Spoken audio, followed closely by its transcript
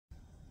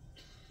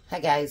Hi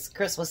guys,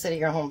 Chris with City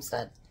Girl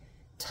Homestead.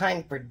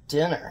 Time for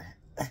dinner.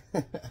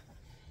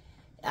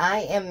 I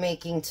am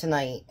making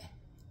tonight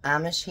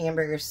Amish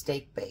hamburger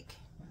steak bake.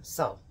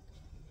 So,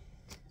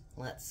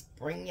 let's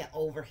bring you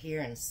over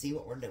here and see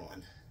what we're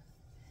doing.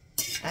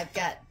 I've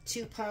got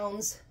 2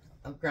 pounds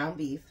of ground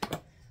beef.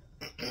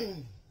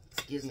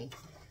 Excuse me.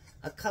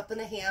 A cup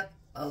and a half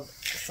of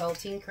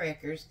saltine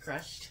crackers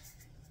crushed.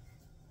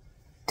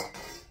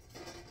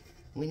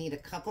 We need a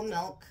cup of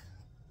milk.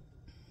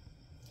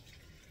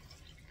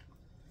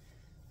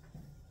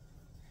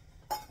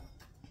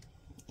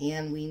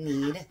 And we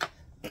need,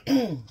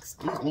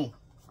 excuse me,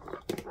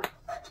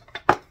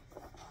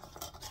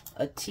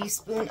 a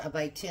teaspoon of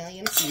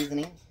Italian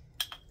seasoning,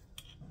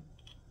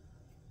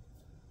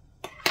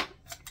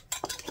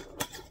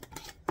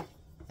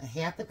 a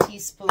half a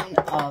teaspoon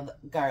of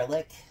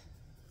garlic,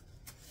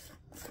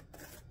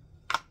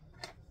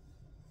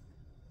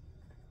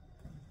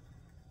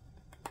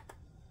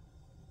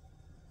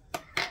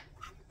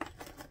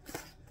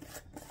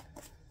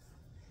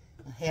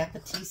 a half a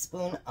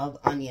teaspoon of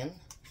onion,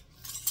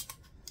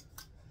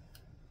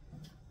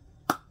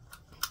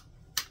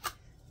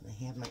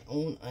 I have my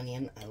own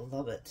onion. I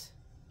love it.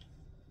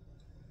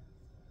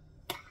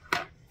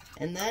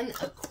 And then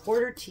a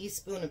 1/4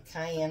 teaspoon of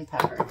cayenne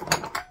pepper.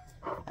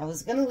 I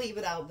was going to leave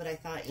it out, but I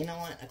thought, you know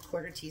what? A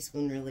 1/4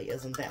 teaspoon really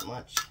isn't that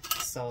much.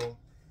 So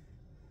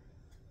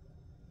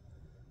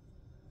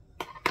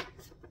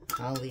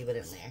I'll leave it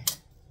in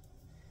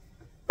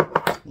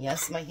there.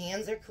 Yes, my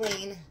hands are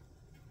clean.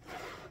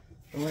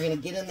 And we're going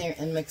to get in there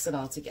and mix it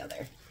all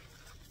together.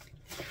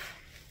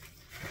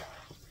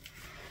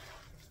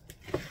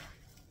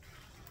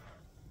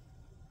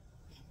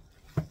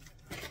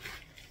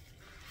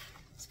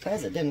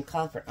 Surprised it didn't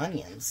call for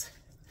onions.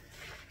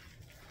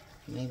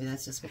 Maybe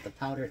that's just what the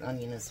powdered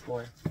onion is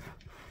for.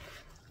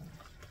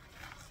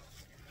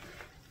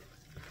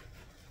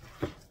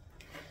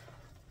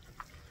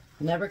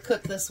 Never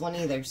cooked this one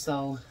either,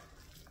 so...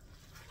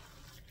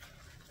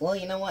 Well,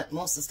 you know what?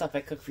 Most of the stuff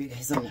I cook for you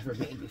guys I've never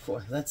made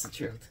before. That's the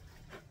truth.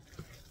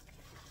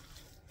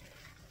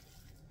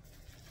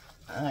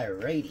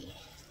 Alrighty.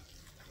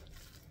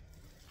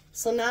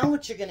 So now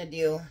what you're going to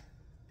do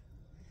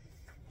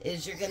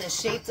is you're going to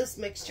shape this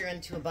mixture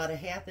into about a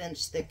 1/2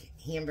 inch thick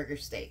hamburger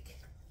steak.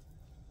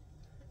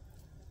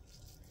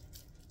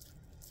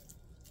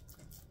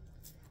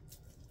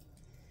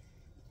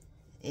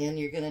 And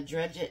you're going to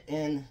dredge it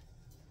in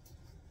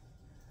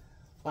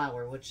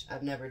flour, which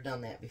I've never done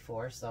that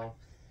before, so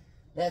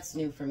that's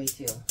new for me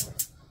too.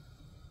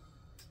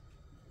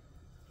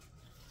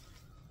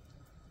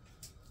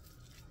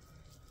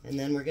 And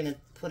then we're going to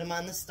put them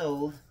on the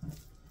stove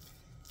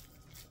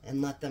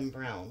and let them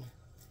brown.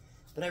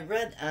 But I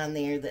read on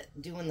there that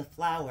doing the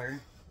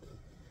flour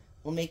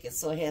will make it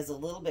so it has a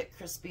little bit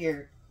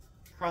crispier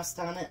crust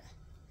on it.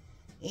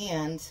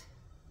 And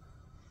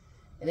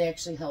it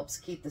actually helps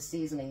keep the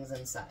seasonings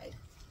inside.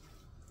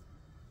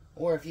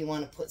 Or if you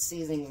want to put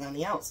seasonings on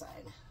the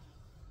outside.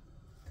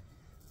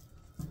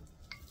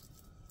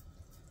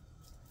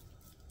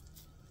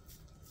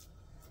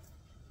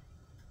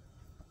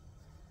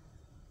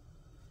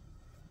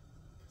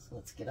 So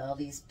let's get all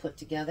these put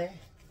together.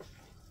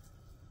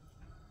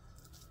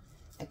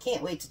 I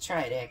can't wait to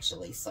try it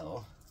actually,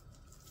 so.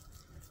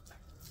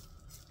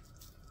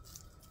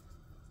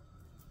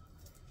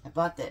 I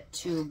bought that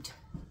tubed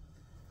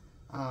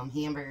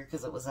hamburger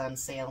because it was on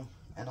sale.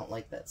 I don't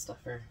like that stuff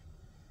for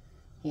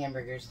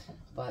hamburgers,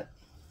 but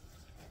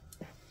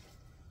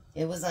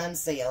it was on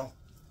sale.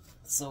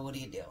 So what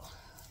do?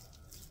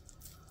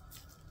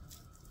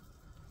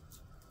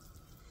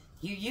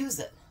 You use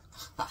it.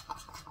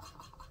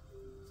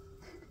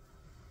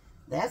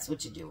 That's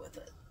what you do with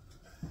it.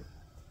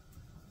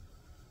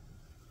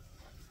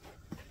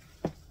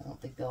 I don't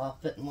think they'll all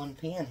fit in one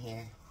pan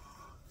here.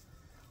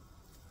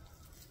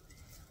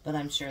 But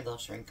I'm sure they'll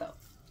shrink up.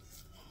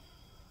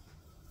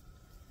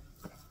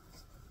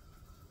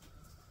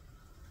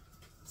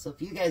 So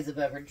if you guys have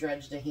ever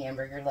dredged a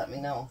hamburger, let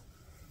me know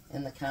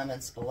in the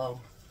comments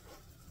below.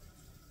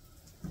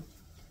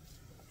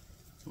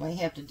 Might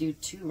have to do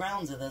 2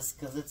 rounds of this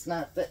because it's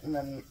not fitting,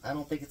 and I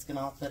don't think it's going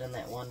to all fit in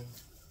that one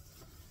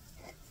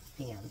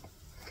pan.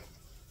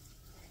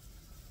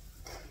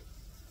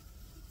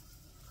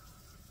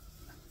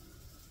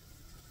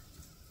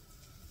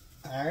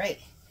 Alright,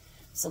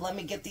 so let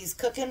me get these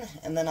cooking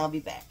and then I'll be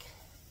back.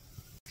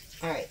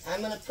 Alright, I'm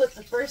going to put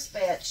the first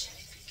batch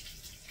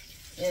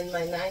in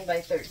my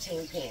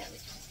 9x13 pan.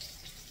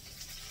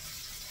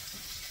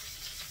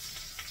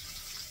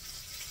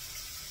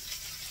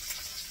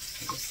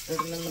 Just put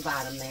them in the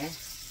bottom there.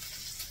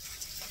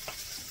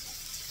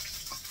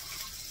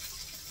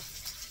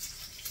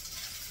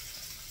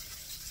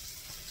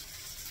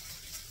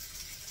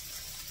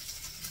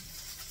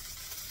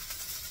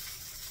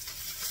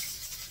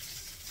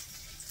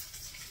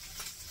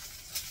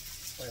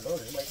 Boy,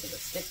 those are likely to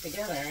stick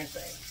together, aren't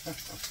they?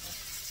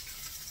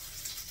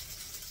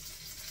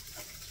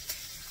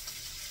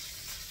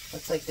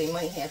 Looks like they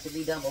might have to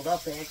be doubled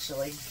up,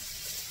 actually.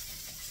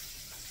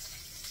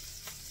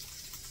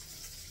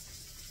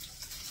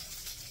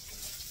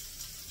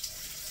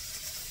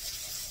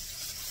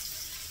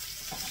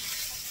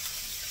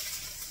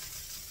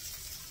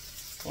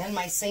 And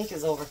my sink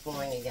is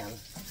overflowing again.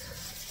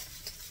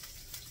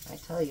 I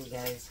tell you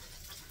guys.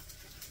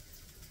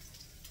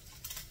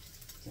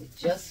 We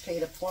just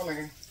paid a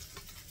plumber,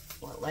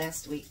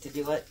 last week to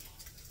do it.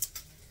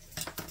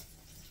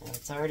 And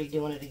it's already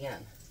doing it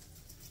again.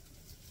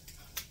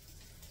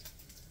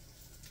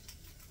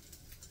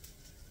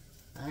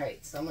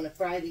 Alright, so I'm going to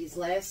fry these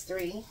last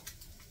 3.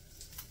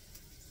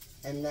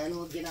 And then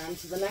we'll get on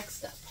to the next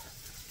step.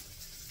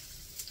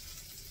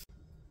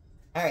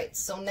 Alright,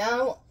 so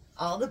now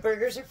all the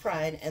burgers are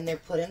fried and they're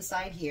put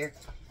inside here.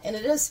 And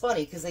it is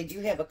funny because they do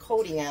have a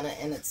coating on it,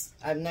 and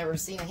I've never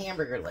seen a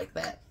hamburger like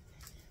that.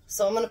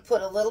 So I'm going to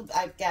put a little,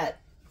 I've got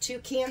 2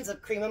 cans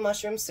of cream of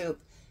mushroom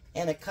soup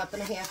and a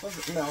 1.5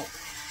 cups of milk.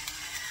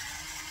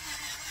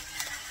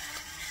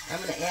 I'm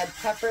going to add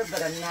pepper,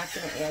 but I'm not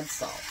going to add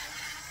salt.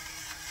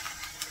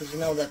 Because you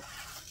know that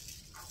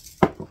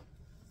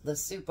the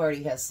soup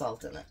already has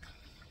salt in it.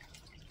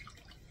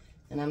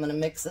 And I'm going to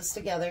mix this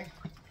together.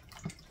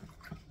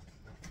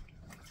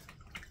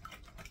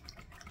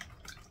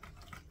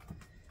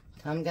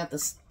 Tom got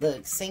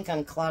the sink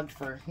unclogged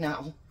for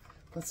now.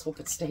 Let's hope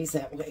it stays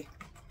that way.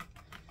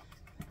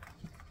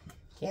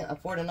 Can't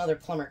afford another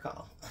plumber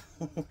call.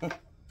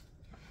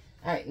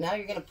 Alright, now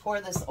you're going to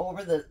pour this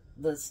over the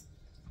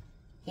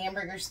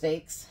hamburger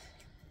steaks.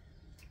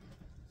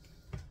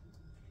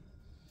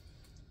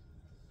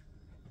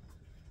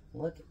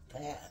 Look at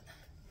that.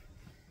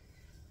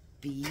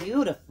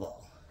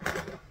 Beautiful.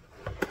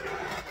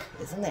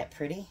 Isn't that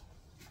pretty?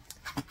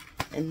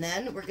 And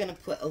then we're going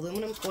to put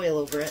aluminum foil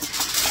over it.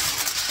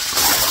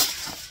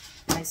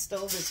 My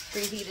stove is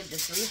preheated to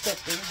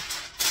 350.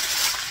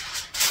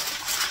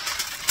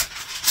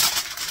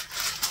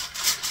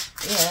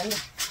 And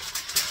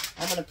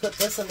I'm going to put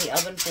this in the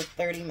oven for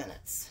 30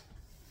 minutes.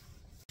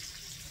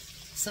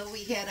 So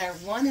we had our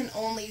one and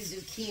only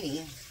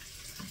zucchini.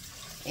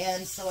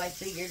 And so I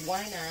figured,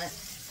 why not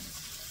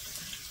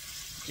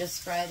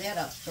just fry that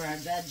up for our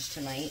veg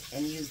tonight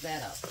and use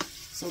that up.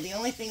 So the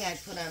only thing I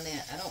put on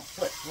that, I don't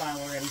put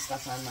flour and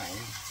stuff on mine,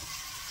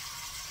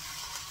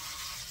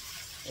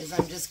 is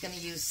I'm just going to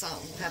use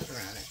salt and pepper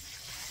on it.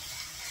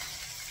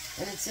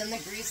 And it's in the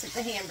grease that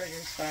the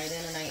hamburger's fried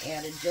in, and I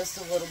added just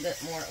a little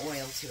bit more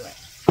oil to it.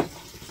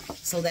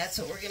 So that's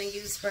what we're going to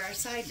use for our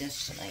side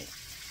dish tonight.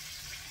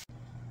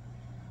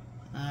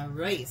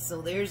 Alright,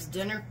 so there's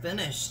dinner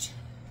finished.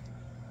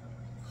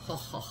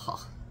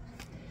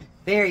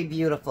 Very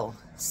beautiful.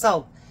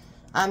 So,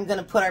 I'm going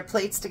to put our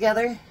plates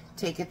together,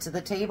 take it to the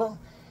table,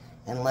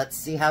 and let's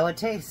see how it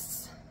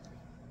tastes.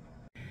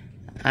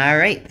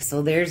 Alright,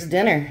 so there's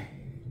dinner.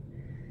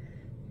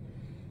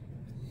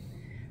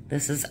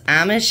 This is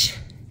Amish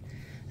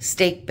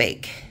steak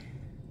bake.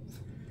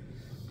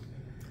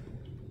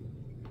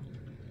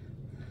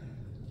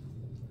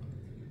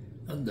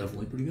 That's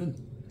definitely pretty good.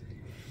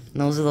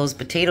 And those are those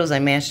potatoes I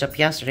mashed up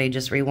yesterday,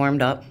 just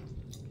rewarmed up.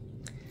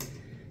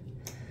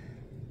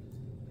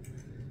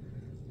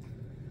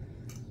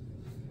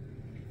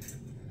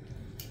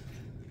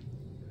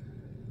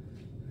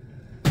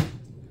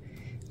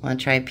 Want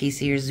to try a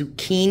piece of your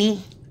zucchini?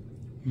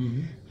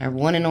 Mm-hmm. Our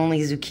one and only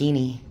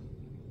zucchini.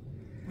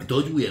 I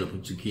told you we had to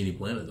put zucchini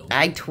planted though.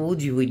 I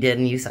told you we did,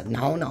 and you said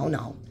no, no,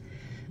 no.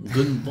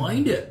 Couldn't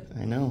find it.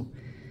 I know.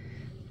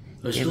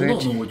 I still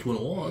don't know which one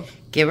it was.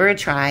 Give her a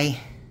try.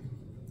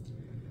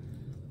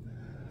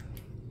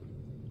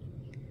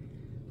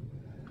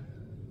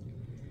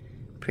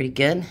 Pretty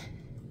good?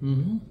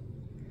 Mm-hmm.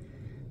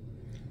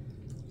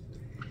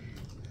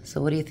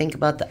 So what do you think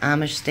about the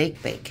Amish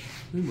steak bake?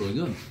 It's really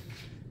good.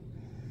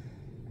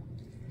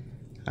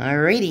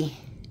 Alrighty.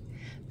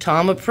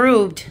 Tom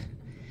approved.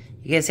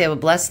 You guys have a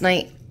blessed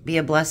night. Be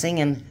a blessing,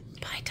 and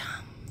bye,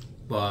 Tom.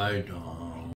 Bye, Tom.